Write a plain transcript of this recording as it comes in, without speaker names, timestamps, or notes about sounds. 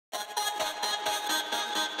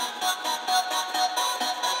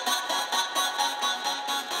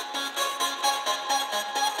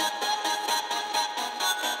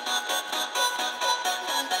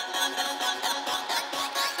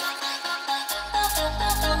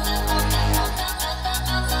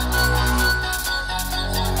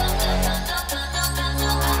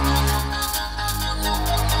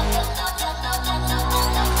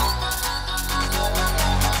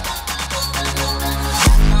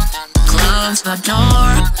close the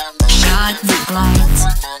door, shut the blinds,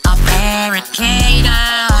 a barricade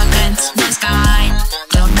against the sky.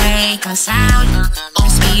 Don't make a sound or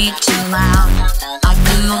speak too loud. A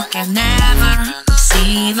fool can never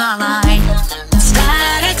see the light.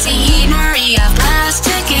 Static scenery of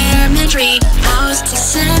plastic imagery, posed to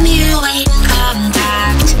simulate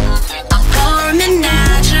contact. A poor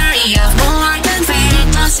menagerie of more than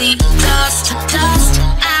fantasy, dust to dust,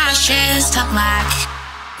 ashes to black.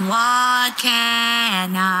 What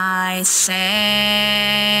can I say?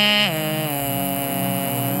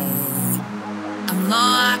 I'm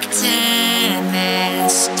locked in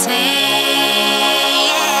this day.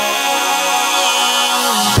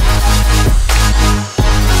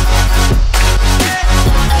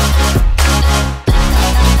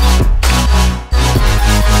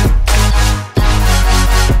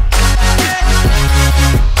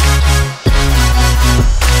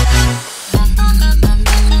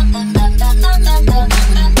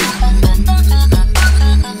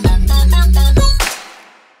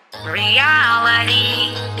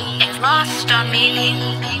 Reality is lost on me,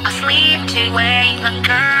 asleep to wake the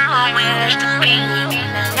girl I wish to be.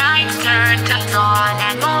 Nights turn to dawn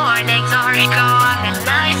and mornings are gone. An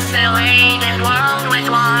isolated world with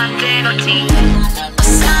one devotee. A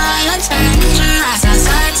silent picture as a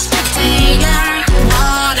side spectator.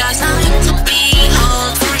 What a sight to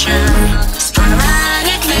behold for sure.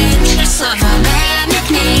 Sporadic pictures of a manic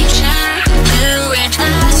nature. Do it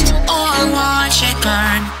fast or watch it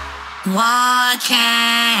burn. What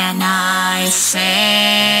can I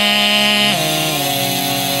say?